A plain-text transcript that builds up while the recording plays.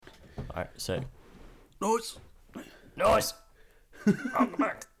Alright, so Noise. noise. Welcome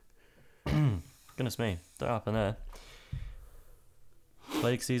back. Goodness me, don't happen there.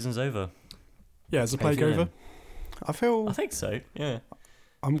 Plague season's over. Yeah, is the How you plague over? feeling? I think so. Yeah.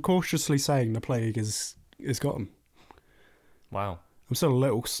 I'm cautiously saying the plague is got him. Wow. I'm still a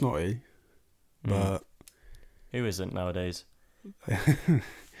little snotty, but Who isn't nowadays?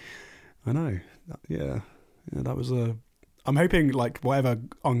 I know. Yeah, that was a. I'm hoping like whatever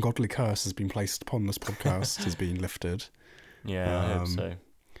ungodly curse has been placed upon this podcast has been lifted. Yeah, I hope so.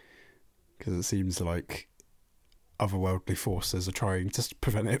 Because it seems like otherworldly forces are trying to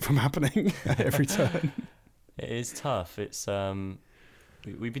prevent it from happening at every turn. It is tough. It's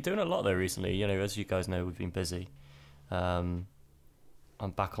we've been doing a lot though recently. You know, as you guys know, we've been busy. I'm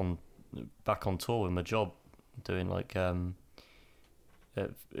back on tour with my job, doing like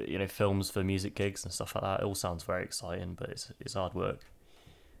films for music gigs and stuff like that. It all sounds very exciting, but it's hard work.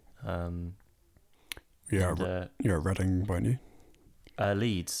 You're at Reading, weren't you?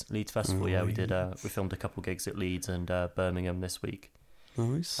 Leeds Festival. Yeah, we did. We filmed a couple gigs at Leeds and Birmingham this week.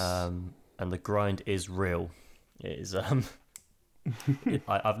 Nice. And the grind is real. It is. I've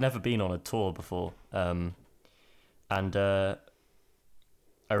never been on a tour before, and I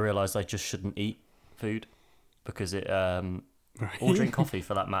realised I just shouldn't eat food because it. Or drink coffee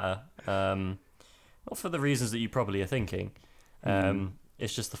for that matter. Not for the reasons that you probably are thinking.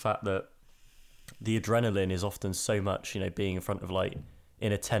 It's just the fact that the adrenaline is often so much, being in front of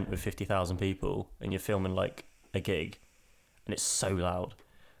in a tent with 50,000 people and you're filming like a gig and it's so loud.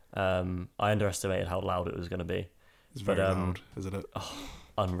 I underestimated how loud it was going to be. It's very loud, isn't it? Oh,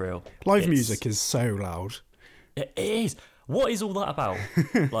 unreal. Live music is so loud. It is. What is all that about?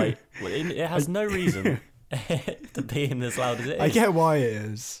 It has no reason to be in as loud as it is. I get why it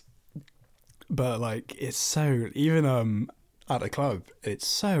is, but it's so, even at a club, it's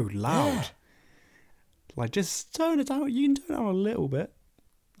so loud. Yeah. Just tone it down. You can tone it down a little bit.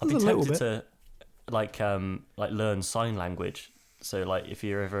 I'd be tempted to learn sign language. So if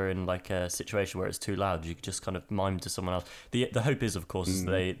you're ever in a situation where it's too loud, you could just kind of mime to someone else. The hope is, of course, is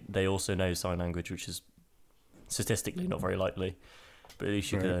they also know sign language, which is statistically not very likely. But at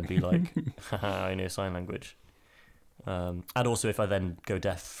least you can be like, haha, I know sign language. And also, if I then go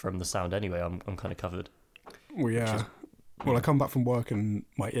deaf from the sound anyway, I'm kind of covered. Well, yeah. I come back from work and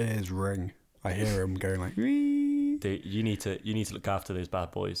my ears ring. I hear them going like, wee. Dude, you need to look after those bad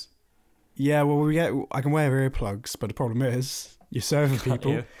boys. Yeah, well, I can wear earplugs, but the problem is, you're serving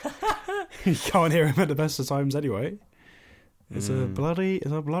people. You can't hear them at the best of times anyway. It's a bloody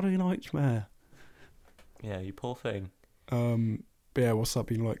nightmare. Yeah, you poor thing. But yeah, what's that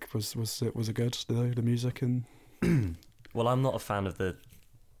been like? Was it good? The music and. Well, I'm not a fan of the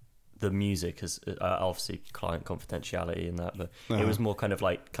music, as obviously client confidentiality and that, but it was more kind of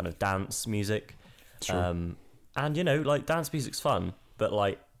dance music. Sure. And dance music's fun, but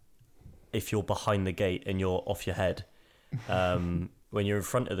if you're behind the gate and you're off your head, when you're in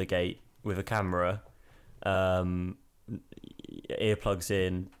front of the gate with a camera, earplugs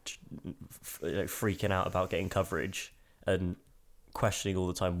in, freaking out about getting coverage and questioning all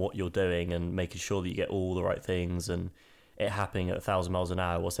the time what you're doing and making sure that you get all the right things and it happening at 1,000 miles an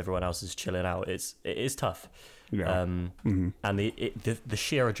hour whilst everyone else is chilling out. It is tough. Yeah. And the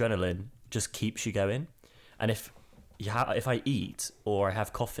sheer adrenaline just keeps you going. And if I eat or I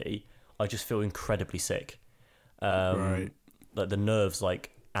have coffee, I just feel incredibly sick. Right. The nerves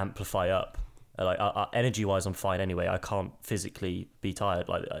amplify up. Energy wise, I'm fine anyway. I can't physically be tired.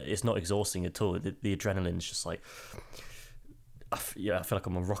 It's not exhausting at all. The adrenaline's just I feel like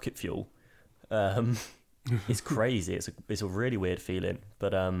I'm on rocket fuel. It's crazy. It's a really weird feeling.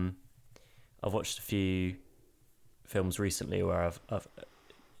 But I've watched a few films recently where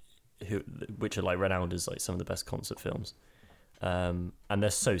which are renowned as some of the best concert films, and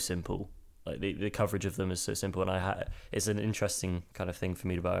they're so simple. The coverage of them is so simple, and it's an interesting kind of thing for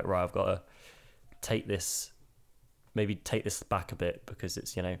me to about it. Right, I've got to take this back a bit because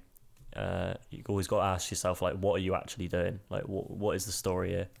it's you've always got to ask yourself what are you actually doing? What is the story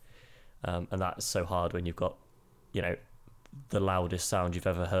here? And that's so hard when you've got the loudest sound you've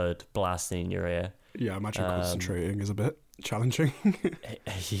ever heard blasting in your ear. Yeah, I imagine concentrating is a bit challenging.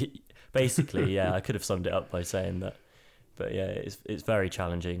 Basically, yeah, I could have summed it up by saying that. But yeah, it's very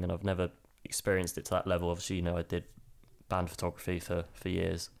challenging, and I've never experienced it to that level. Obviously, I did band photography for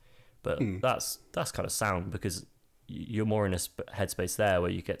years, but that's kind of sound because you're more in a headspace there where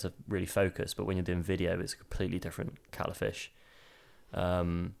you get to really focus. But when you're doing video, it's a completely different kettle of fish.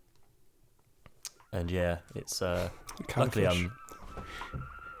 And yeah, it's luckily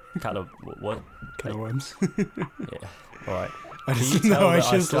what? Kettle worms. Yeah, all right. I Can you just, tell no, I that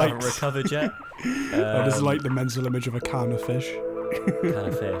I just still like. haven't recovered yet? I just like the mental image of a can of fish. Can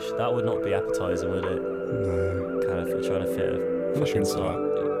of fish. That would not be appetizing, would it? No. Kind of trying to fit a Fish fucking into slot. that. I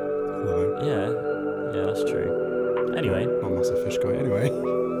don't know. Yeah, that's true. Anyway. Not a massive fish guy. Anyway.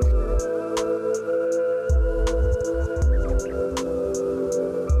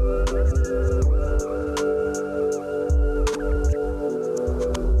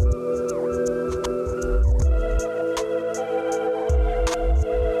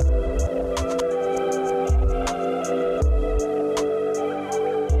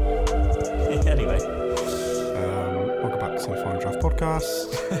 Welcome back to the Final Draft Podcast.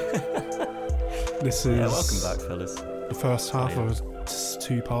 This is welcome back, fellas. the first half of a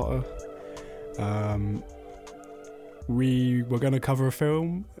two-parter. We were going to cover a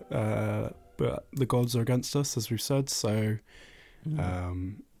film, but the gods are against us, as we've said. So,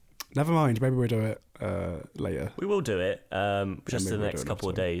 never mind. Maybe we'll do it later. We will do it just maybe in the we'll next do it couple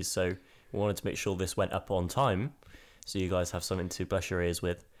of next days. So we wanted to make sure this went up on time, so you guys have something to bless your ears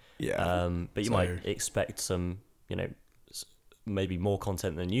with. Yeah. But you might expect some, maybe more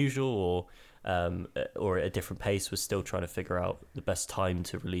content than usual, or at a different pace. We're still trying to figure out the best time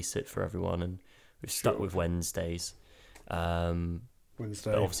to release it for everyone, and we've stuck with Wednesdays.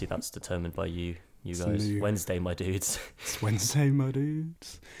 Wednesday. But obviously that's determined by you It's guys. new. Wednesday, my dudes. It's Wednesday, my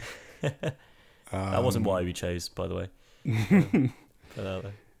dudes. That wasn't why we chose, by the way. Put that out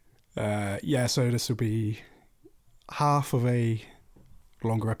there. Yeah, so this will be half of a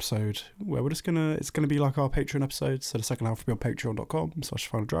longer episode where it's gonna be like our Patreon episode. So the second half will be on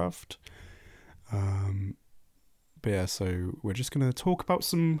patreon.com/final draft. But yeah, so we're just gonna talk about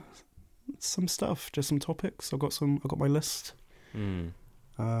some stuff, just some topics. I've got my list. I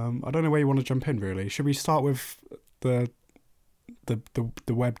don't know where you want to jump in really. Should we start with the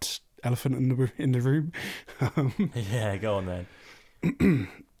webbed elephant in the room? Yeah, go on then.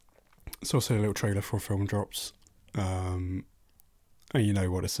 It's also a little trailer for a film drops. And you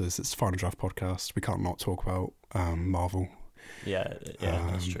know what this is. It's the Final Draft Podcast. We can't not talk about Marvel. Yeah,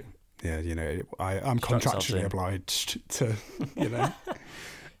 that's true. Yeah, I'm contractually obliged to,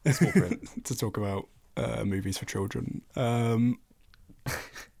 Small print. to talk about movies for children. No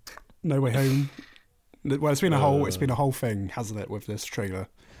Way Home. Well, it's been a whole thing, hasn't it, with this trailer?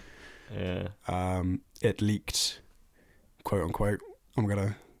 Yeah. It leaked, quote unquote. I'm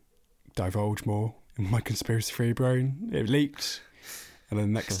gonna divulge more in my conspiracy theory brain. It leaked, and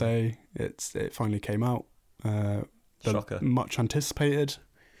then the next day, it finally came out. Shocker. Much anticipated.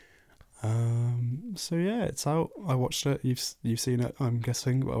 So yeah, it's out. I watched it. You've seen it, I'm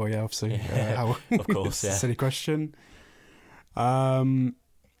guessing. Well, yeah, obviously. Yeah, of course. Yeah. Silly question.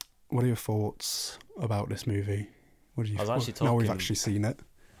 What are your thoughts about this movie? What do you? I was actually talking. Now we've actually seen it,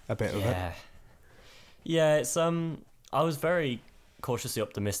 a bit of it. Yeah, it's I was very cautiously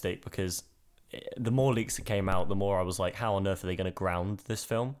optimistic because the more leaks that came out, the more I was like, how on earth are they going to ground this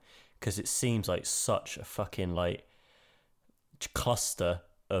film? Because it seems like such a fucking cluster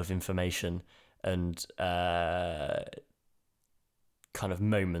of information and kind of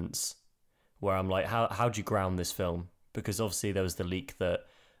moments where I'm like, how do you ground this film? Because obviously there was the leak that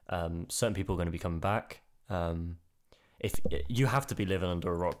certain people are going to be coming back. If you have to be living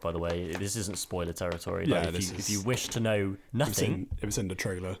under a rock, by the way, this isn't spoiler territory. Yeah, if you wish to know nothing, it was in the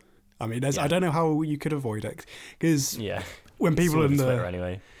trailer. I mean, I Yeah. don't know how you could avoid it because when people Sort in of the Twitter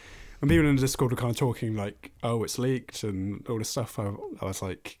anyway. when people in the Discord were kind of talking like, "Oh, it's leaked" and all this stuff, I was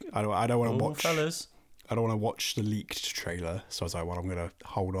like, I don't want to watch. Fellas. I don't want to watch the leaked trailer, so I was like, well, I'm gonna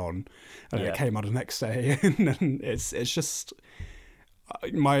hold on. And then Yeah. it came out the next day, and then it's just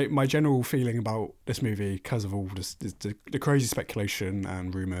my general feeling about this movie because of all this the crazy speculation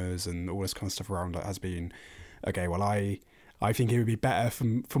and rumors and all this kind of stuff around it has been, okay, well, I think it would be better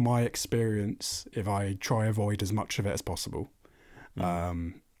for my experience if I try avoid as much of it as possible. But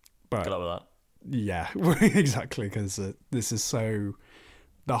Good luck with that. yeah, exactly, because this is the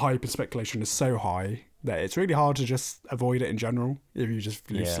hype and speculation is so high that it's really hard to just avoid it in general if you just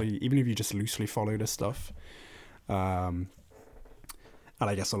loosely follow this stuff. And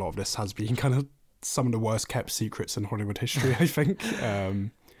I guess a lot of this has been kind of some of the worst kept secrets in Hollywood history, I think.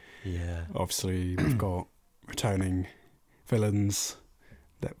 Yeah. Obviously, we've got returning villains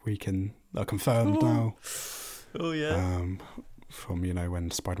that are confirmed now. Oh yeah. From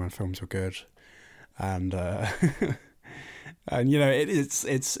when Spider-Man films were good, and and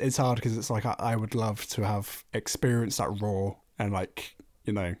it's hard because it's like I would love to have experienced that raw and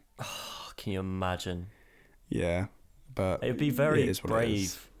Can you imagine? Yeah, but It would be very it is what it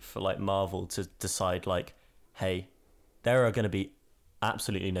is. brave for Marvel to decide hey, there are going to be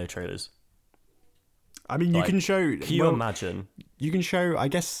absolutely no trailers. I mean, you Like, can show. Can you imagine? You can show. I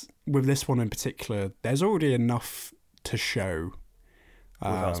guess with this one in particular, there's already enough to show.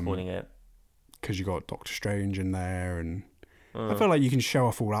 Without spoiling it. Because you got Doctor Strange in there, and Mm. I feel like you can show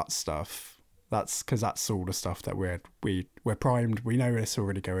off all that stuff. That's because that's all the stuff that we're primed. We know it's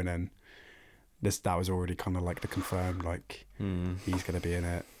already going in. That was already kind of like the confirmed. Like he's going to be in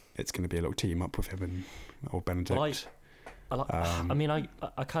it. It's going to be a little team up with him and old Benedict. I mean, I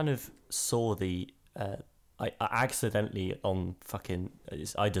kind of saw the. I accidentally on fucking.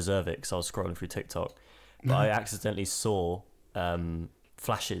 I deserve it because I was scrolling through TikTok, but I accidentally saw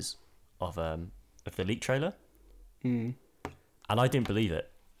flashes of the leak trailer, and I didn't believe it.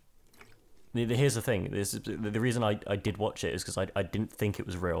 Here's the thing: the reason I did watch it is because I didn't think it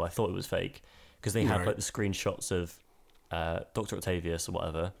was real. I thought it was fake because they had like the screenshots of Dr. Octavius or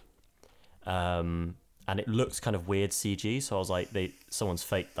whatever, and it looks kind of weird CG. So I was like, someone's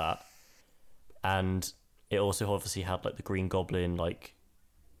faked that, and it also obviously had like the Green Goblin like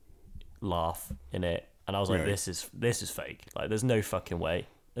laugh in it, and I was like, this is fake. Like, there's no fucking way.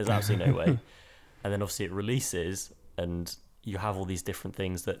 There's absolutely no way. And then obviously it releases, and you have all these different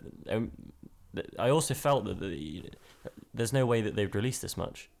things that. I also felt that there's no way that they'd release this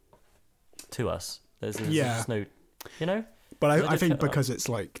much to us. There's just no, you know. But I think because it's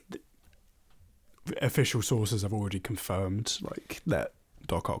like official sources have already confirmed like that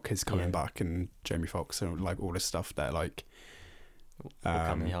Doc Ock is coming back and Jamie Foxx and like all this stuff. They're like, what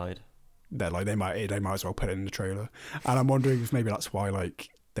can they hide? They're like they might as well put it in the trailer. And I'm wondering if maybe that's why like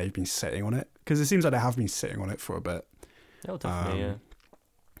they've been sitting on it, because it seems like they have been sitting on it for a bit. Oh, definitely, yeah.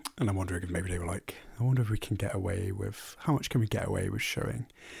 And I'm wondering if maybe they were like, I wonder if we can get away with, how much can we get away with showing?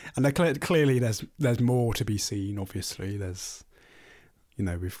 And clearly there's more to be seen, obviously. There's, you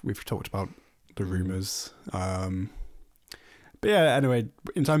know, we've talked about the rumours. But yeah, anyway,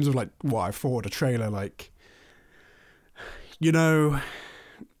 in terms of like what I thought of the trailer, like, you know,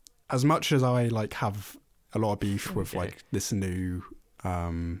 as much as I like have a lot of beef with like this new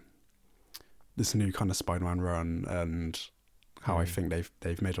kind of Spider-Man run and how I think they've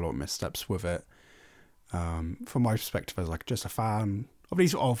made a lot of missteps with it. From my perspective as like just a fan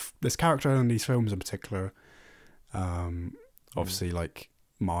of this character and these films in particular, obviously like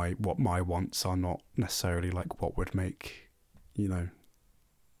my wants are not necessarily like what would make it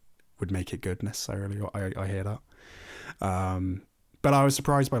good necessarily. I hear that, but I was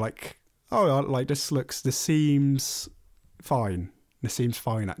surprised by like, this seems fine. This seems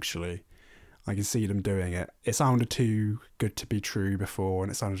fine actually. I can see them doing it. It sounded too good to be true before,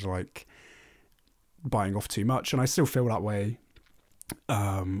 and it sounded like biting off too much, and I still feel that way.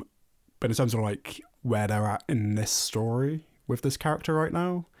 But in terms of like where they're at in this story with this character right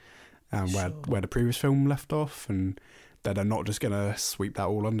now, and where the previous film left off, and that they're not just gonna sweep that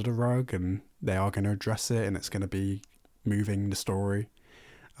all under the rug, and they are gonna address it, and it's gonna be moving the story,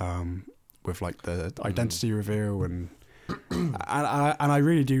 with like the identity reveal and I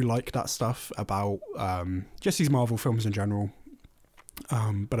really do like that stuff about just these Marvel films in general,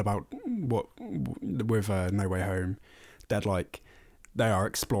 but about what with No Way Home, that like they are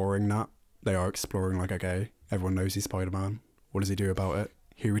exploring that. They are exploring like, okay, everyone knows he's Spider-Man. What does he do about it?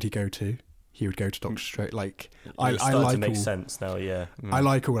 Who would he go to? He would go to Doctor Strange. Like I like to make sense now. Yeah, I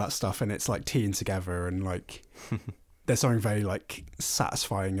like all that stuff, and it's like teeing together, and like there's something very like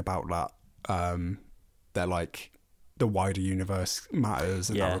satisfying about that. They're like, the wider universe matters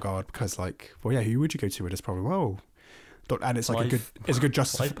in that regard, because like, well, yeah, who would you go to with this problem? Well, and it's like a good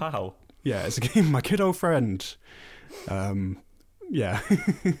justification. Pal. Yeah, it's a game. My good old friend. Yeah.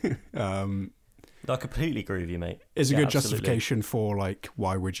 I completely agree with you, mate. It's a good justification for like,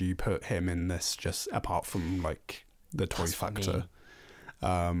 why would you put him in this, just apart from like the toy factor.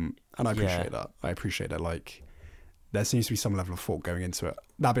 And I appreciate that. I appreciate that. Like, there seems to be some level of thought going into it.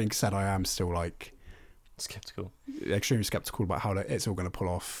 That being said, I am still like extremely skeptical about how it's all going to pull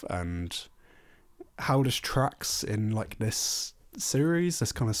off, and how this tracks in like this series,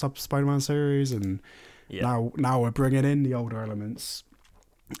 this kind of sub Spider-Man series, and now we're bringing in the older elements,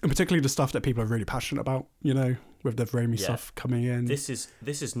 and particularly the stuff that people are really passionate about, you know, with the Raimi stuff coming in. This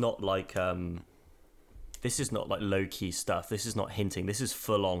is not like low key stuff. This is not hinting. This is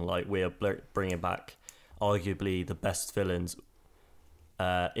full on, like, we're bringing back arguably the best villains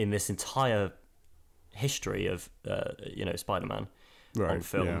in this entire history of Spider-Man on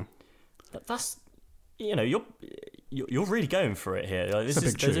film. Yeah. That's, you know, you're really going for it here. Like,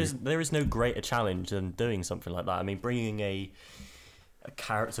 there is no greater challenge than doing something like that. I mean, bringing a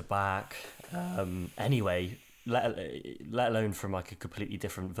character back anyway, let alone from like a completely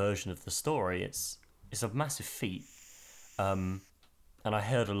different version of the story, it's a massive feat. and I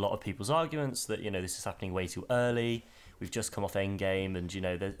heard a lot of people's arguments that, you know, this is happening way too early. We've just come off Endgame, and, you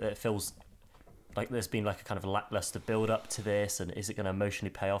know, it feels like there's been like a kind of lackluster build up to this, and is it going to emotionally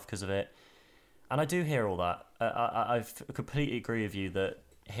pay off because of it? And I do hear all that. I completely agree with you that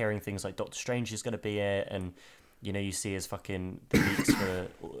hearing things like Doctor Strange is going to be it, and, you know, you see his fucking the leaks for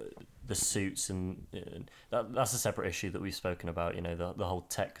the suits, and that's a separate issue that we've spoken about, you know, the whole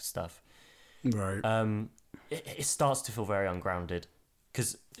tech stuff. Right. It starts to feel very ungrounded,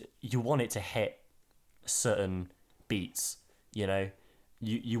 because you want it to hit certain beats, you know?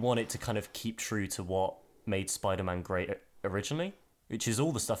 You want it to kind of keep true to what made Spider-Man great originally, which is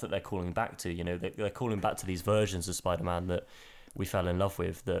all the stuff that they're calling back to. You know, they're calling back to these versions of Spider-Man that we fell in love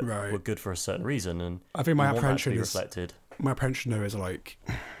with, that were good for a certain reason, and I think my apprehension is reflected. My apprehension though is like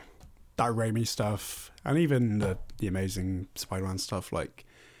that Raimi stuff, and even the Amazing Spider-Man stuff. Like,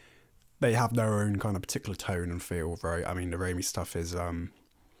 they have their own kind of particular tone and feel, right? I mean, the Raimi stuff is,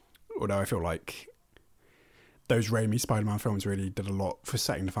 although I feel like those Raimi Spider-Man films really did a lot for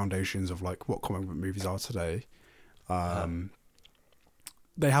setting the foundations of like what comic book movies are today.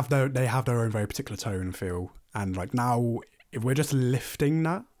 They have their own very particular tone and feel, and like now, if we're just lifting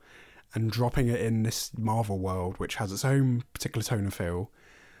that and dropping it in this Marvel world, which has its own particular tone and feel,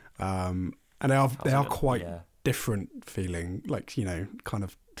 and they are quite different feeling, like, you know, kind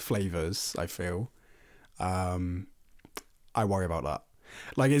of flavors. I feel, I worry about that.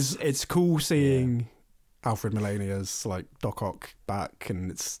 Like, it's cool seeing Alfred Molina's like Doc Ock back,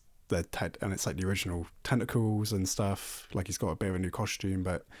 and it's like the original tentacles and stuff. Like, he's got a bit of a new costume,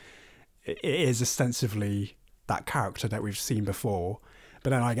 but it is ostensibly that character that we've seen before.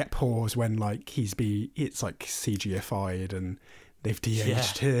 But then I get pause when like it's like CGified and they've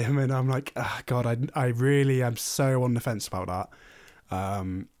de-aged him, and I'm like, oh, God, I really am so on the fence about that.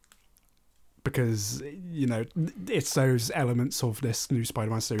 Because, you know, it's those elements of this new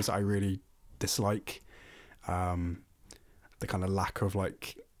Spider-Man series that I really dislike. The kind of lack of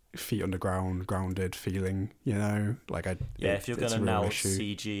like feet on the ground, grounded feeling, you know, like if you're gonna now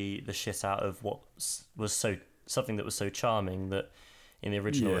CG the shit out of what was something that was so charming, that in the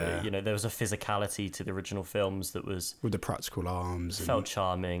original, you know, there was a physicality to the original films that was with the practical arms, felt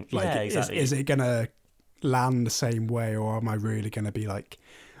charming. Like, exactly. Is it gonna land the same way, or am I really gonna be like,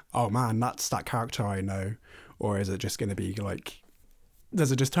 oh man, that's that character I know, or is it just gonna be like,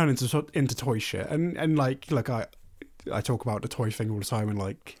 does it just turn into toy shit? And like I talk about the toy thing all the time, and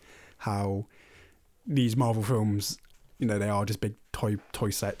like how these Marvel films, you know, they are just big toy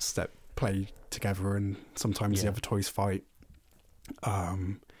sets that play together, and sometimes the other toys fight.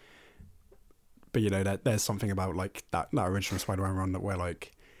 But, you know, there's something about like that original Spider-Man run that where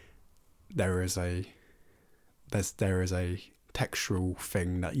like there is a textural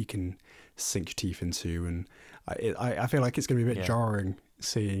thing that you can sink your teeth into, and I feel like it's going to be a bit jarring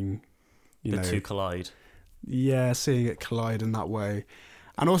seeing, you know, the two collide. Yeah, seeing it collide in that way.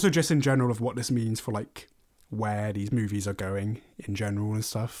 And also just in general of what this means for like where these movies are going in general and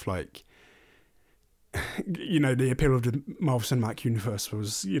stuff. Like, you know, the appeal of the Marvel Cinematic Universe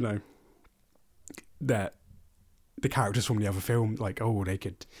was, you know, that the characters from the other film, like, oh, they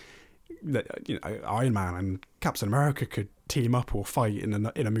could, you know, Iron Man and Captain America could team up or fight in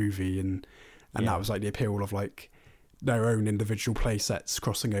a movie, and that was like the appeal of like their own individual play sets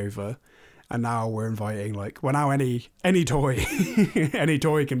crossing over. And now we're inviting like, well, now any toy any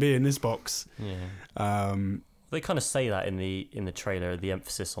toy can be in this box. They kind of say that in the trailer, the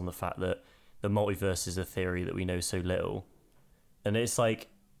emphasis on the fact that the multiverse is a theory that we know so little, and it's like,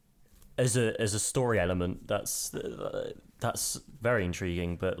 as a story element, that's very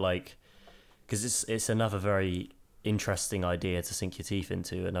intriguing, but like, because it's another very interesting idea to sink your teeth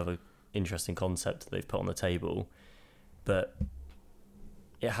into, another interesting concept that they've put on the table, but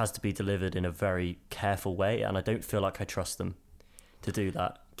it has to be delivered in a very careful way, and I don't feel like I trust them to do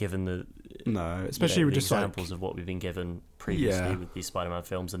that, given especially with the just examples of what we've been given previously with these Spider-Man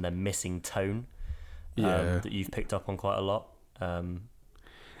films, and their missing tone that you've picked up on quite a lot. And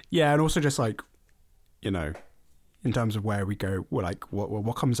also just like, you know, in terms of where we go, we're like,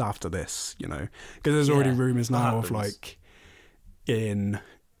 what comes after this, you know? Because there's already rumours now of like, in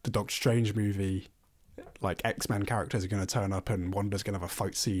the Doctor Strange movie, like X-Men characters are going to turn up and Wanda's going to have a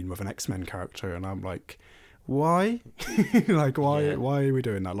fight scene with an X-Men character, and I'm like, why? Like, why are we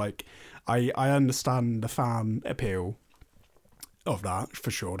doing that? Like, I understand the fan appeal of that,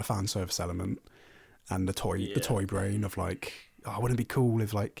 for sure, the fan service element, and the toy brain of like, oh, wouldn't it be cool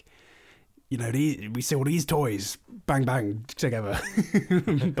if like, you know, we see all these toys bang bang together.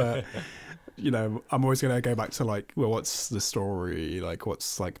 But, you know, I'm always going to go back to like, well, what's the story? Like,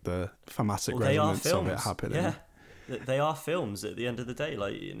 what's like the thematic resonance of it happening? they are films at the end of the day.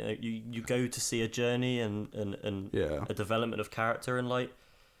 Like, you know, you go to see a journey and a development of character, and like,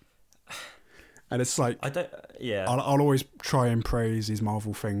 and it's like, I don't, yeah. I'll always try and praise these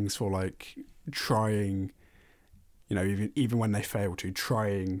Marvel things for like trying, you know, even when they fail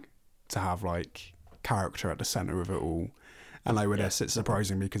trying to have like character at the center of it all. And like with this, it's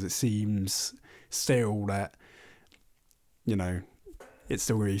surprising because it seems still that, you know, it's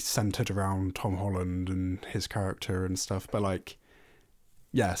still really centered around Tom Holland and his character and stuff. But like,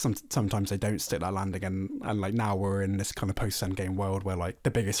 yeah, sometimes they don't stick that landing. And like now we're in this kind of post-Endgame world where like the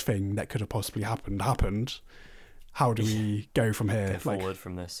biggest thing that could have possibly happened. How do we go from here? Go forward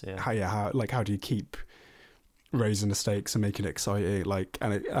from this, yeah. How do you keep raising the stakes and making it exciting? Like,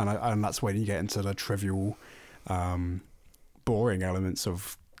 and that's when you get into the trivial, boring elements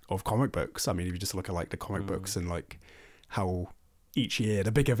of comic books. I mean, if you just look at like the comic books and like how each year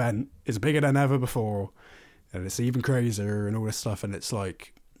the big event is bigger than ever before, and it's even crazier and all this stuff, and it's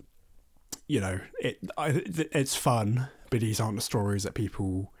like, you know, it's fun, but these aren't the stories that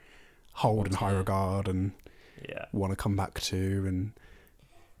people hold in high regard and want to come back to. And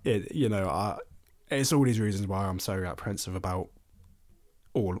it, you know, it's all these reasons why I'm so apprehensive about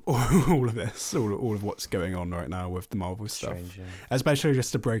all of this, all of what's going on right now with the Marvel stuff. Strange, yeah. Especially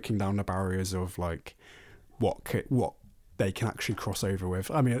just the breaking down the barriers of like what they can actually cross over with.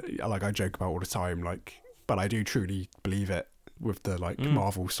 I mean, like I joke about all the time, like, but I do truly believe it with the like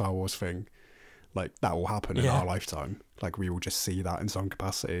Marvel Star Wars thing. Like that will happen in our lifetime. Like we will just see that in some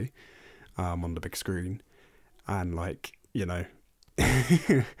capacity on the big screen, and like, you know.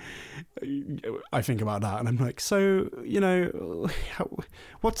 I think about that and I'm like, so, you know,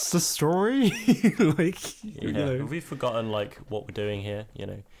 what's the story? Like, you know. Have we forgotten like what we're doing here, you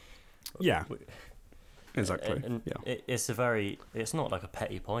know? Yeah, exactly. And it's not like a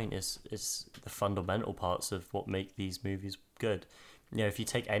petty point, it's the fundamental parts of what make these movies good. You know, if you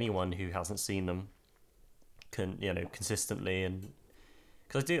take anyone who hasn't seen them consistently, and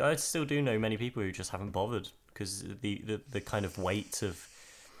because I still do know many people who just haven't bothered, because the kind of weight of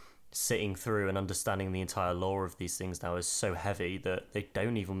sitting through and understanding the entire lore of these things now is so heavy that they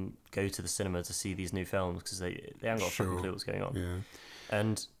don't even go to the cinema to see these new films because they haven't got a fucking clue what's going on. Yeah.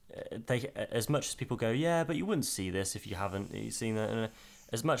 And they, as much as people go, yeah, but you wouldn't see this if you haven't seen that. And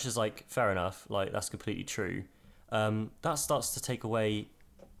as much as like, fair enough, like that's completely true. That starts to take away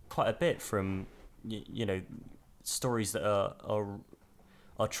quite a bit from you know, stories that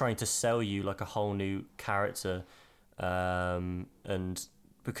are trying to sell you like a whole new character, and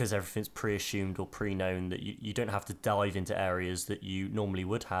because everything's pre-assumed or pre-known, that you don't have to dive into areas that you normally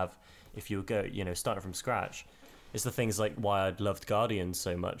would have if you were starting from scratch. It's the things like why I'd loved Guardians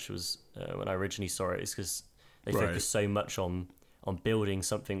so much was when I originally saw it, is because they focus so much on building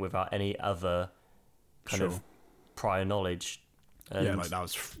something without any other kind of prior knowledge. And like that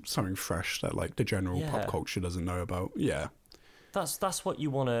was something fresh that like the general pop culture doesn't know about. Yeah. That's what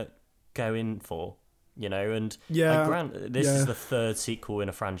you want to go in for, you know, and this is the third sequel in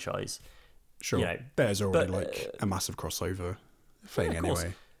a franchise. Sure, you know, there's already a massive crossover thing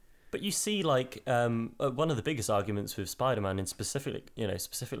anyway. But you see, like, one of the biggest arguments with Spider-Man, in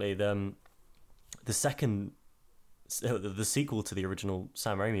specifically the sequel to the original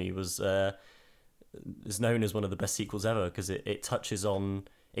Sam Raimi is known as one of the best sequels ever because it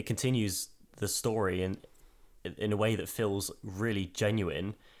continues the story in a way that feels really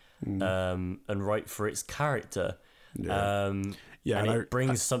genuine and right for its character. And it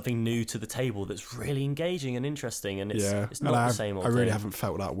brings something new to the table that's really engaging and interesting, and it's not the same old thing. I really haven't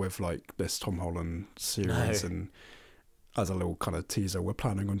felt that with like this Tom Holland series. And as a little kind of teaser, we're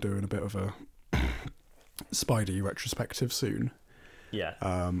planning on doing a bit of a Spidey retrospective soon.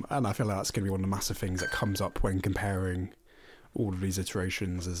 And I feel like that's going to be one of the massive things that comes up when comparing all of these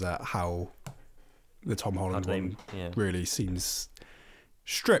iterations, is that how the Tom Holland one really seems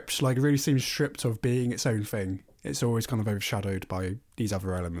stripped. Like, it really seems stripped of being its own thing. It's always kind of overshadowed by these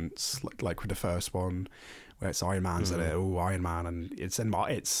other elements, like with the first one, where it's Iron Man's in it, Iron Man, and it's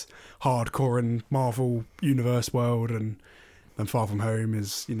hardcore in Marvel universe world, and Far From Home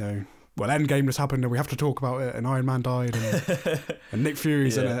is, you know, well, Endgame just happened and we have to talk about it, and Iron Man died, and Nick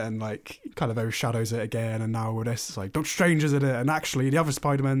Fury's in it, and like kind of overshadows it again. And now with this, it's like Doctor Strange is in it, and actually the other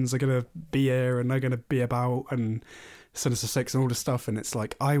Spider-Mans are gonna be here and they're gonna be about, and Sinister Six and all this stuff. And it's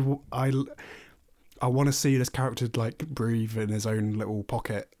like I want to see this character like breathe in his own little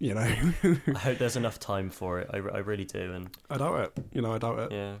pocket, you know. I hope there's enough time for it. I really do, and I doubt it. You know, I doubt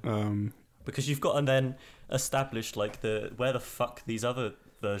it. Yeah. Because you've got to then establish like where the fuck these other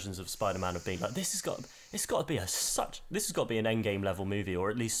versions of Spider-Man have been. Like, this has got to be an Endgame level movie, or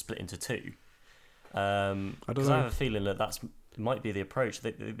at least split into two. I don't Because know. I have a feeling that might be the approach.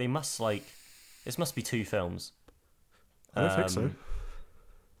 They must this must be 2 films. I don't think so.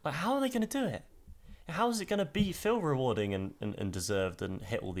 Like, how are they going to do it? How is it going to feel rewarding and deserved and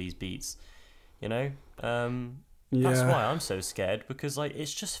hit all these beats? You know, that's why I'm so scared, because like it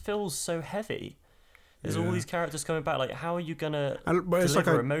just feels so heavy. There's all these characters coming back. Like, how are you gonna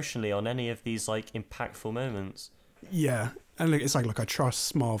deliver emotionally on any of these like impactful moments? Yeah, and it's like I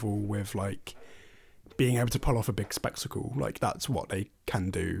trust Marvel with like being able to pull off a big spectacle. Like that's what they can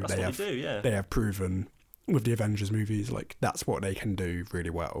do. That's what they do. Yeah, they have proven with the Avengers movies. Like that's what they can do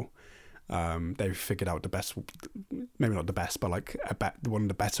really well. They've figured out the best, maybe not the best, but like one of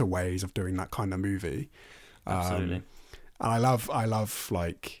the better ways of doing that kind of movie. Absolutely. And I love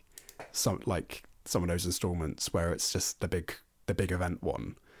like some of those installments where it's just the big event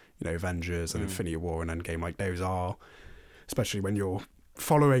one, you know, Avengers and Infinity War and Endgame. Like those are, especially when you're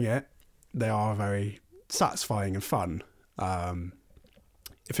following it, they are very satisfying and fun.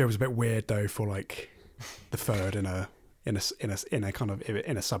 It feels a bit weird though for like the third in a kind of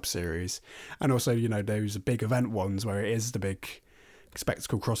in a sub series, and also, you know, those big event ones where it is the big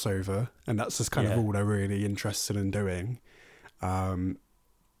spectacle crossover, and that's just kind of all they're really interested in doing.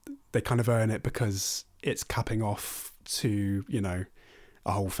 They kind of earn it because it's capping off to, you know,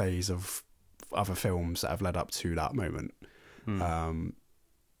 a whole phase of other films that have led up to that moment. It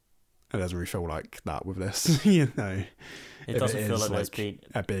doesn't really feel like that with this, you know. It doesn't feel like there's been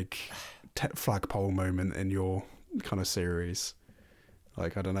a big flagpole moment in your kind of series.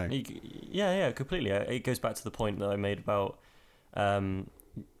 Like, I don't know. Yeah, completely. It goes back to the point that I made about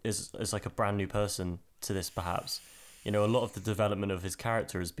is like a brand new person to this, perhaps. You know, a lot of the development of his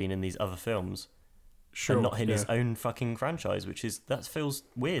character has been in these other films, and not in his own fucking franchise, that feels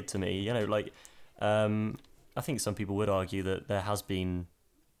weird to me. You know, like I think some people would argue that there has been,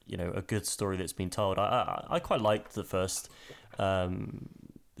 you know, a good story that's been told. I quite liked the first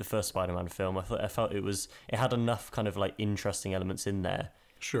Spider-Man film. I felt it had enough kind of like interesting elements in there.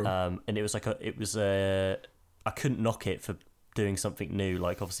 Sure. And it was like I couldn't knock it for doing something new.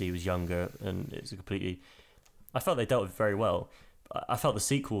 Like, obviously he was younger, and it was I felt they dealt with it very well. I felt the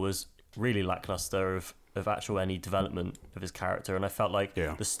sequel was really lackluster of actual any development of his character, and I felt like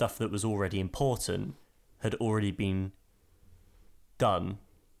the stuff that was already important had already been done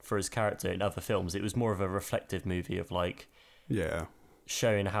for his character in other films. It was more of a reflective movie of like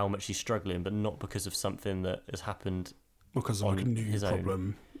showing how much he's struggling, but not because of something that has happened because of like a new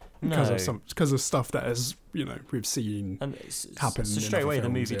problem. No. Because of stuff that has, you know, we've seen happen. So straight away,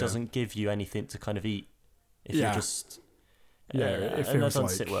 films, the movie doesn't give you anything to kind of eat. If you're just it feels that doesn't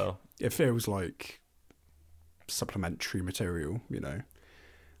like, sit well. It feels like supplementary material, you know.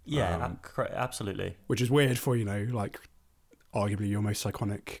 Yeah, absolutely. Which is weird for, you know, like arguably your most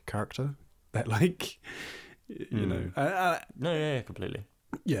iconic character. That like, you know. No, yeah, completely.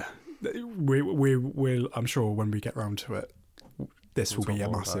 Yeah, we'll. I'm sure when we get round to it, this will be a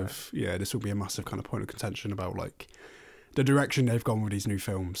massive. Yeah, this will be a massive kind of point of contention about like the direction they've gone with these new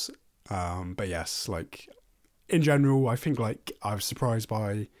films. But yes, like in general, I think like I was surprised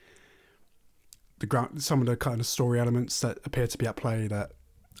by some of the kind of story elements that appear to be at play that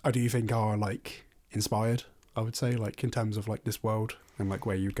I do think are like inspired. I would say, like in terms of like this world and like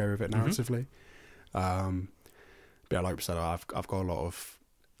where you go with it narratively. But yeah, like I said, I've got a lot of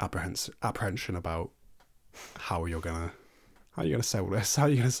apprehension about how you're gonna sell this. How are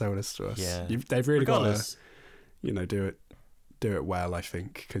you gonna sell this to us? Yeah, they've really got to, you know, do it well. I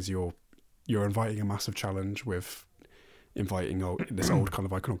think because you're inviting a massive challenge with inviting this old kind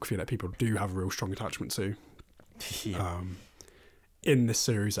of iconography that people do have a real strong attachment to. In this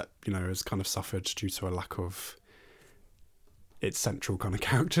series that, you know, has kind of suffered due to a lack of its central kind of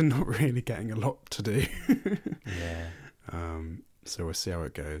character not really getting a lot to do. So we'll see how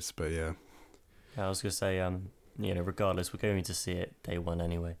it goes, but yeah. I was gonna say, you know, regardless, we're going to see it day one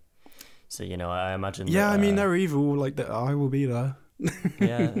anyway. So, you know, I imagine. Yeah, I mean, they're evil. Like that, I will be there.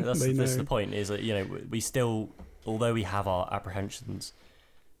 Yeah, that's the point. Is that, you know, we still, although we have our apprehensions,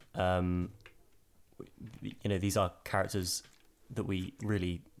 you know, these are characters that we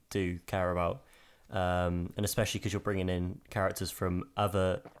really do care about, and especially because you're bringing in characters from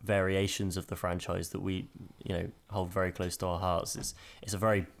other variations of the franchise that we, you know, hold very close to our hearts.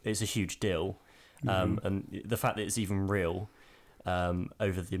 It's a huge deal, and the fact that it's even real,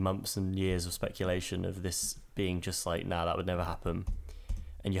 over the months and years of speculation of this being just like, nah, that would never happen,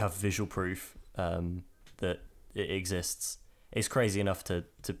 and you have visual proof that it exists. It's crazy enough to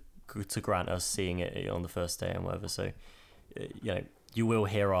grant us seeing it on the first day and whatever. So, you know, you will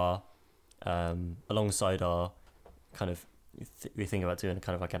hear our alongside our kind of we think about doing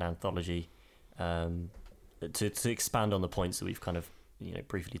kind of like an anthology to expand on the points that we've kind of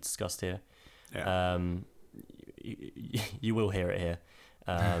briefly discussed here. Yeah. You will hear it here.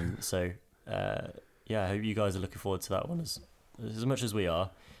 So I hope you guys are looking forward to that one as much as we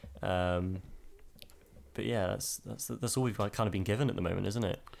are. But yeah, that's all we've kind of been given at the moment, isn't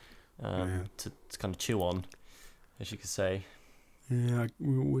it? To kind of chew on, as you could say. Yeah,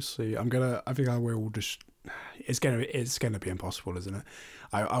 we'll see. I think I will just. It's gonna be impossible, isn't it?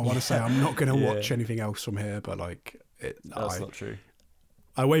 I want to say I'm not gonna watch anything else from here, but that's not true.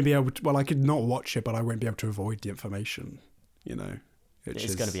 I won't be able to. Well, I could not watch it, but I won't be able to avoid the information.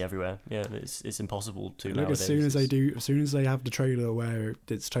 It's going to be everywhere. Yeah, it's impossible to. Look, as soon as they have the trailer where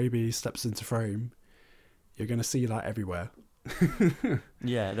it's Toby steps into frame, you're going to see that everywhere.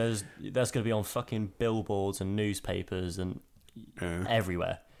 Yeah, there's going to be on fucking billboards and newspapers and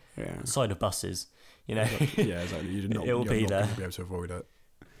everywhere. Yeah, side of buses. Yeah, exactly. You're not It'll be there. Going to be able to avoid it.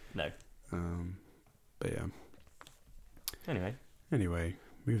 No. But yeah. Anyway,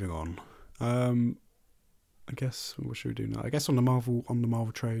 moving on. I guess what should we do now? I guess on the Marvel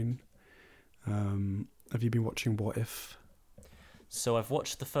train. Have you been watching What If? So I've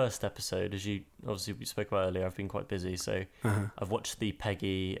watched the first episode, as you obviously we spoke about earlier. I've been quite busy, so I've watched the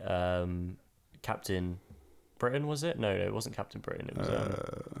Peggy Captain Britain. Was it? No, it wasn't Captain Britain. It was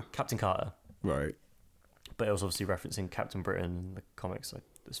Captain Carter. Right. But it was obviously referencing Captain Britain in the comics,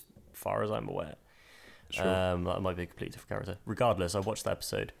 as far as I'm aware. Sure. That might be a completely different character. Regardless, I watched that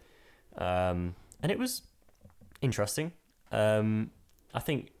episode, and it was interesting. I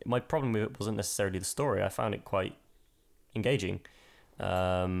think my problem with it wasn't necessarily the story. I found it quite engaging.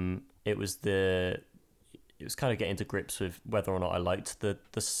 It was kind of getting to grips with whether or not I liked the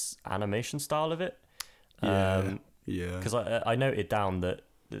animation style of it. Yeah. Because I noted down that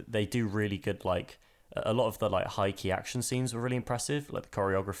they do really good, a lot of the high key action scenes were really impressive, like the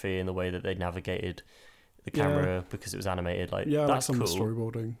choreography and the way that they navigated the camera because it was animated. That's some cool. of the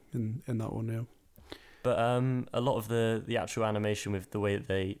storyboarding in that one, yeah. But a lot of the actual animation with the way that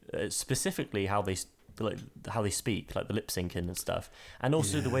they specifically how they speak, like the lip syncing and stuff, and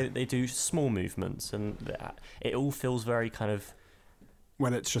also the way that they do small movements, and it all feels very kind of.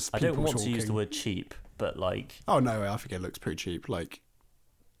 When it's just I don't want talking. to use the word cheap, but Oh no, I think it looks pretty cheap.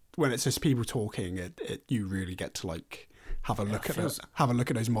 When it's just people talking, it you really get to have a look at those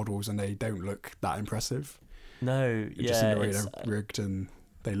models, and they don't look that impressive. No, just in the way they're rigged, and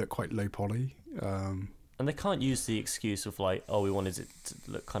they look quite low poly. And they can't use the excuse of we wanted it to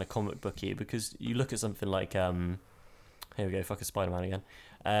look kind of comic booky, because you look at something like here we go, fucking Spider-Man again.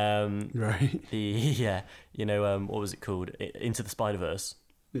 Right. What was it called? Into the Spider-Verse.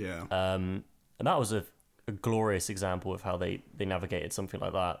 Yeah. And that was a glorious example of how they navigated something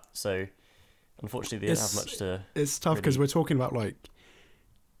like that. So unfortunately they didn't have much to. It's tough because we're talking about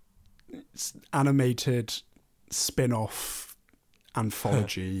animated spin-off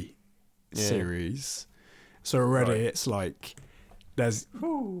anthology series. So already it's there's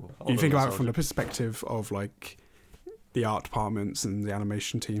you think about it from the perspective of the art departments and the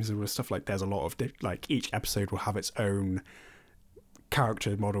animation teams and all this stuff. There's a lot of each episode will have its own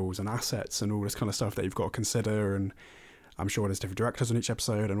character models and assets and all this kind of stuff that you've got to consider, and I'm sure there's different directors on each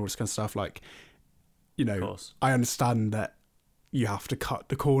episode and all this kind of stuff. I understand that you have to cut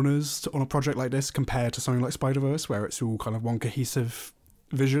the corners on a project like this compared to something like Spider-Verse, where it's all kind of one cohesive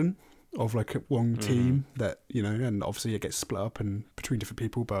vision of one team that and obviously it gets split up and between different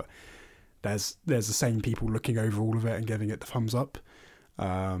people, but there's the same people looking over all of it and giving it the thumbs up.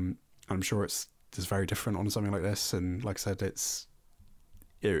 I'm sure it's just very different on something like this, and like I said, it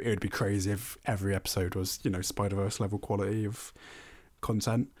would be crazy if every episode was Spider-Verse level quality of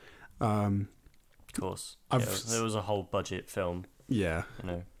content. Of course, there was a whole budget film. Yeah,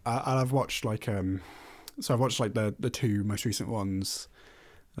 I've watched so I've watched the two most recent ones.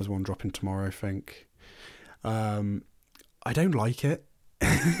 There's one dropping tomorrow, I think. I don't like it.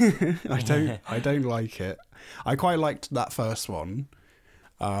 I don't like it. I quite liked that first one,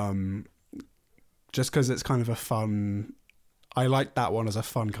 just because it's kind of a fun. I like that one as a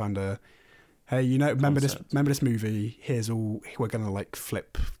fun kind of. Hey, remember this movie? Here's all we're gonna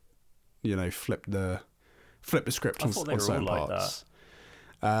flip. Flip the script on certain parts.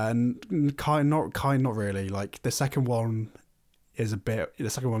 And not really. The second one is a bit. The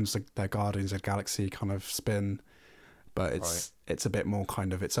second one's their Guardians of the Galaxy kind of spin, but it's a bit more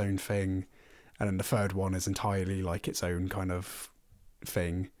kind of its own thing, and then the third one is entirely its own kind of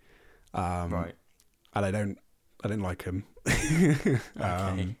thing. And I didn't like him.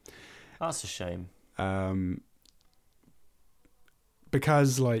 Okay. That's a shame.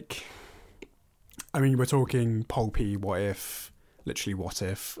 Because we're talking pulpy what if, literally what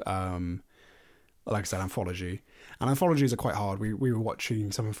if. like I said, anthology. And anthologies are quite hard. We were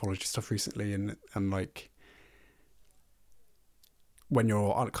watching some anthology stuff recently, and like when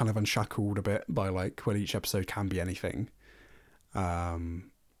you're kind of unshackled a bit by like when each episode can be anything. How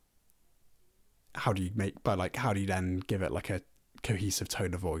do you then give it like a cohesive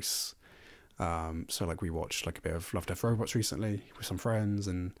tone of voice? So like we watched like a bit of Love, Death, Robots recently with some friends,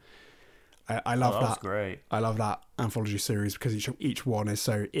 and I love that. Was great. I love that anthology series because each one is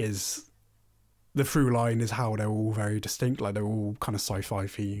the through line is how they're all very distinct. Like they're all kind of sci-fi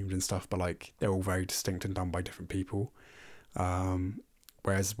themed and stuff, but like they're all very distinct and done by different people.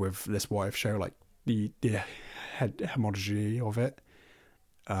 Whereas with this What If show, like the homogeneity of it,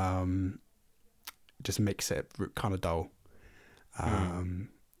 just makes it kind of dull. And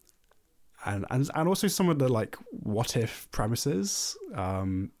also some of the like what if premises.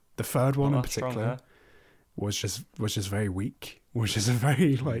 The third one in particular was just very weak. Which is a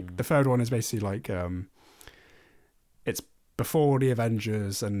very like the third one is basically like it's before the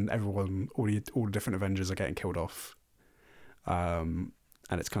Avengers and everyone all the different Avengers are getting killed off. And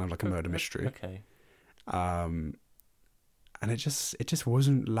it's kind of like a murder mystery. Okay. And it just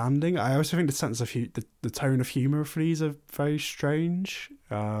wasn't landing. I also think the sense of the tone of humor for these are very strange.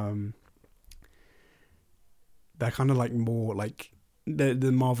 They're kind of like more like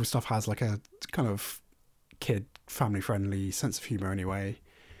the Marvel stuff has like a kind of kid family friendly sense of humor anyway,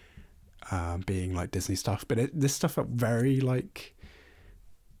 being like Disney stuff, but this stuff felt very like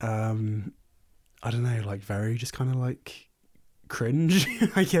I don't know, like very just kind of like cringe.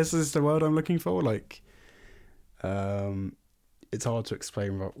 I guess is the word I'm looking for. Like it's hard to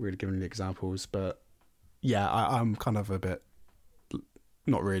explain without really giving the examples, but yeah, I'm kind of a bit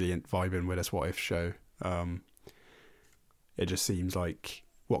not really vibing with this What If show. It just seems like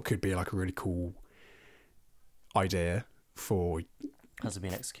what could be like a really cool idea for hasn't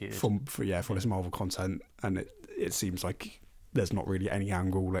been executed for this Marvel content, and it seems like there's not really any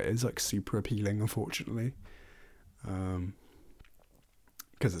angle that is like super appealing, unfortunately,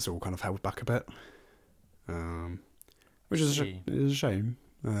 because it's all kind of held back a bit, which is a shame.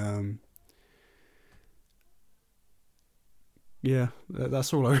 Yeah,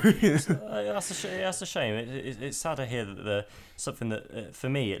 that's all. That's a shame. It's sad to hear that something that for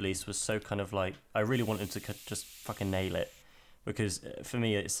me at least was so kind of like I really wanted to just fucking nail it, because for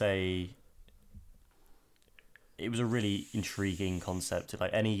me it was a really intriguing concept.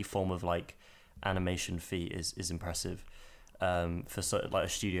 Like any form of like animation feat is impressive for sort of like a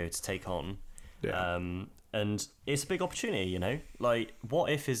studio to take on. Yeah. And it's a big opportunity, you know. Like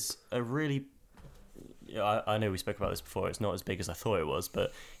What If is a really I know we spoke about this before. It's not as big as I thought it was,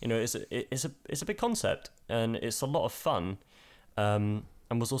 but you know, it's a big concept and it's a lot of fun. And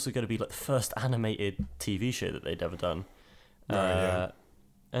was also going to be like the first animated TV show that they'd ever done. Yeah.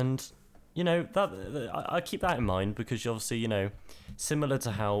 And you know that I keep that in mind because obviously, you know, similar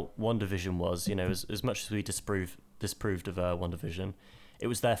to how WandaVision was, you know, as much as we disproved of WandaVision, it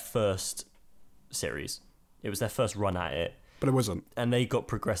was their first series. It was their first run at it. But it wasn't. And they got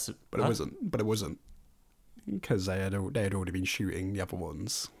progressive. But it wasn't. Because they had already been shooting the other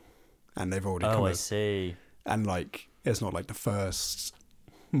ones, and they've already. I see. And like, it's not like the first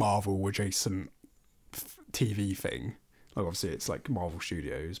Marvel adjacent TV thing. Like, obviously, it's like Marvel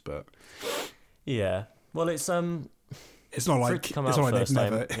Studios, but yeah. Well, it's not like they've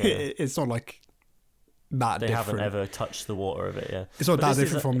never. It's not like that. They different. haven't ever touched the water of it. Yeah. It's not that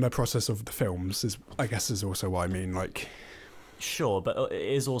different from the process of the films. I guess is also what I mean. Like. Sure, but it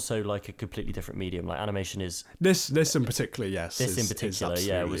is also like a completely different medium. Like animation is this in particular, yes. This in particular,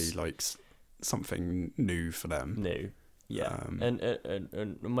 yeah, it was like something new for them. New, yeah.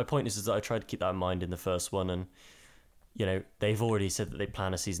 And my point is that I tried to keep that in mind in the first one, and you know they've already said that they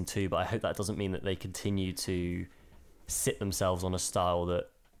plan a season 2, but I hope that doesn't mean that they continue to sit themselves on a style that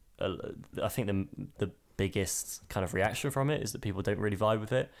I think the biggest kind of reaction from it is that people don't really vibe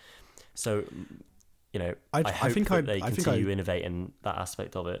with it. So. You know, I hope that they continue innovating that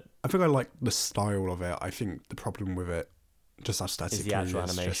aspect of it. I think I like the style of it. I think the problem with it, just aesthetically, is the actual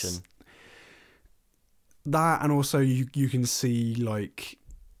animation. That, and also you can see like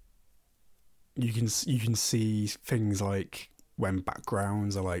you can see things like when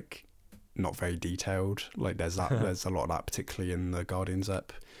backgrounds are like not very detailed. Like there's a lot of that, particularly in the Guardians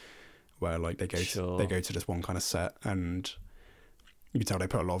ep, where like they go to this one kind of set and. You can tell they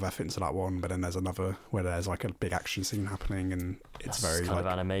put a lot of effort into that one, but then there's another where there's like a big action scene happening, and it's That's very kind like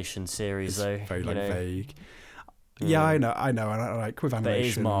of animation series though. Very like vague. Yeah, I know. And I like with animation, but it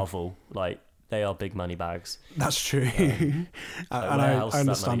is Marvel. Like they are big money bags. That's true. And I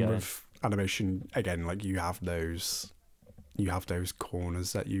understand with animation again. Like you have those you have those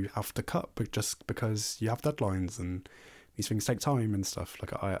corners that you have to cut, but just because you have deadlines and these things take time and stuff.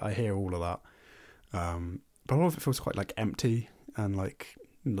 Like I hear all of that, but a lot of it feels quite like empty and like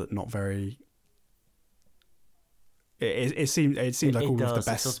not very. It seems like all of the best.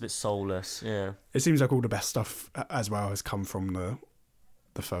 It feels a bit soulless. Yeah. It seems like all the best stuff as well has come from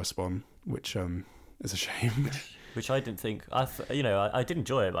the first one, which is a shame. Which I didn't think. I did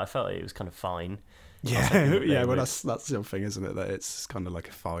enjoy it, but I felt like it was kind of fine. Yeah, yeah. Well, that's the other thing, isn't it? That it's kind of like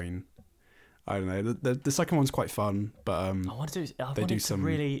a fine. I don't know. The second one's quite fun, but they do some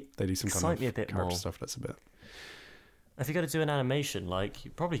kind of me a bit character more stuff that's a bit. If you're going to do an animation, like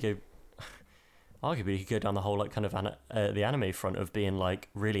you probably go. Arguably, you could go down the whole like kind of the anime front of being like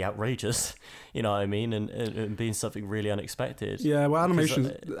really outrageous, you know what I mean, and being something really unexpected. Yeah, well,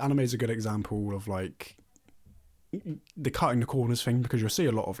 anime is a good example of like the cutting the corners thing, because you'll see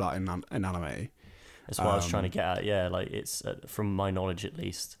a lot of that in anime. That's what I was trying to get at. Yeah, like it's from my knowledge at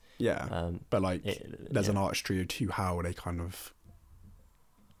least. Yeah, but like there's an artistry to how they kind of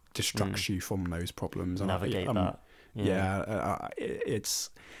distract you from those problems and navigate that.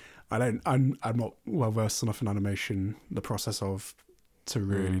 It's. I'm not well versed enough in animation, the process of to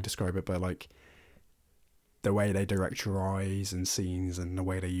really describe it, but like the way they direct your eyes and scenes and the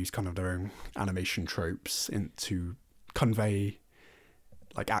way they use kind of their own animation tropes to convey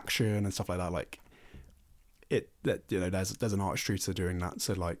like action and stuff like that. Like there's an artistry to doing that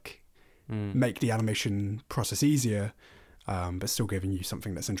to like make the animation process easier, but still giving you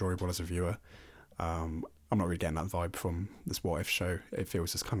something that's enjoyable as a viewer. I'm not really getting that vibe from this What If show. It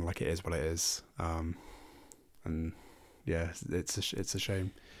feels just kind of like it is what it is, and yeah, it's a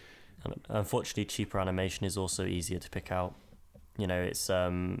shame. And unfortunately, cheaper animation is also easier to pick out. You know, it's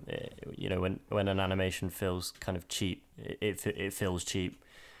when an animation feels kind of cheap, it feels cheap,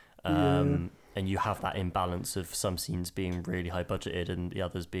 and you have that imbalance of some scenes being really high budgeted and the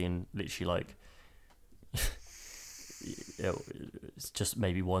others being literally like. It's just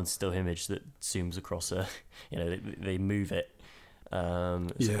maybe one still image that zooms across they move it.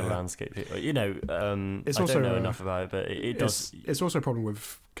 It's like a landscape. I don't know enough about it, but it does. It's also a problem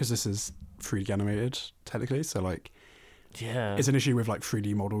with, because this is 3D animated technically, so like, yeah, it's an issue with like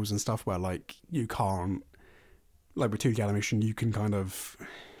 3D models and stuff where like you can't, like with 2D animation, you can kind of.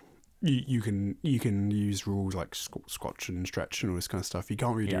 You can use rules like squash and stretch and all this kind of stuff. You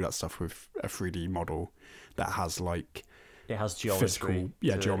can't really do that stuff with a 3D model that has like it has geometry,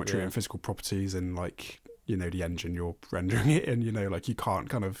 geometry and physical properties, and like the engine you're rendering it in. Like you can't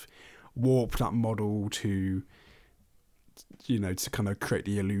kind of warp that model to to kind of create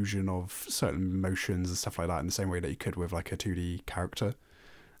the illusion of certain motions and stuff like that in the same way that you could with like a 2D character.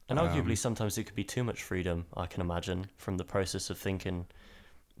 And arguably, sometimes it could be too much freedom. I can imagine from the process of thinking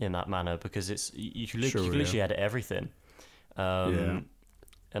in that manner, because you can literally edit everything. And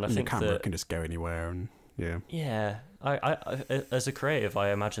I think the camera can just go anywhere, and I as a creative,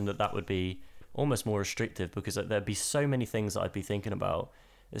 I imagine that would be almost more restrictive, because there'd be so many things that I'd be thinking about.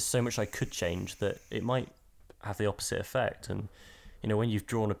 There's so much I could change that it might have the opposite effect. And when you've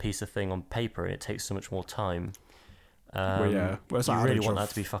drawn a piece of thing on paper, it takes so much more time. You really want that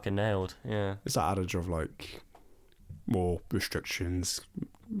to be fucking nailed. Yeah, it's that adage of like more restrictions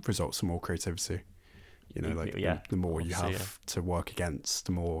results in more creativity. The more you have to work against,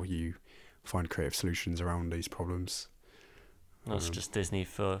 the more you find creative solutions around these problems. That's just Disney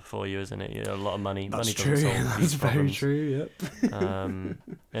for you, isn't it? A lot of money. That's money doesn't true. solve That's these very problems. true. Yep.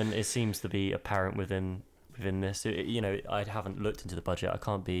 And it seems to be apparent within this. I haven't looked into the budget. I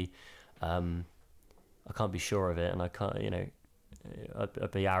can't be sure of it, and I can't.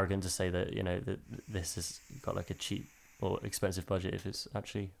 I'd be arrogant to say that that this has got like a cheap or expensive budget if it's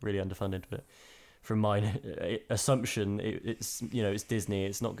actually really underfunded. But from my assumption, it's it's Disney.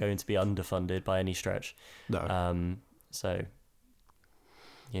 It's not going to be underfunded by any stretch. No. So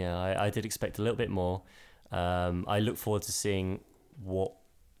yeah, I did expect a little bit more. I look forward to seeing what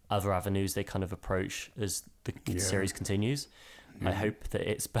other avenues they kind of approach as the series continues. I hope that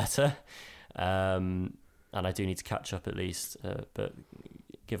it's better. And I do need to catch up at least. But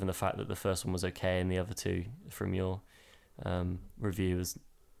given the fact that the first one was okay and the other two from your review was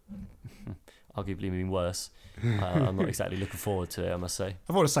arguably even worse, I'm not exactly looking forward to it, I must say.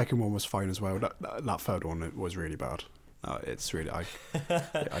 I thought the second one was fine as well. That third one was really bad. It's really I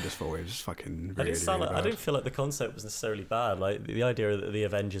just thought it was just fucking really, really bad. I didn't feel like the concept was necessarily bad. Like the idea that the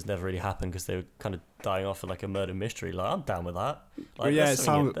Avengers never really happened because they were kind of dying off in like a murder mystery. Like I'm down with that. Like, there's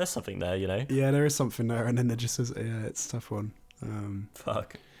something there, Yeah, there is something there, and then there just is. Yeah, it's a tough one.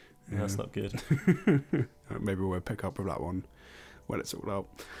 Fuck. Yeah. That's not good. Maybe we'll pick up with that one when it's all out.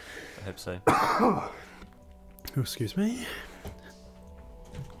 I hope so. Oh, excuse me.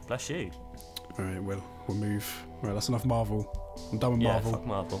 Bless you. All right, we'll move. Right, that's enough Marvel. I'm done with Yeah, Marvel. fuck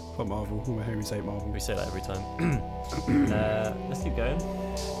Marvel. Fuck Marvel. All my homies hate Marvel. We say that every time. Let's keep going.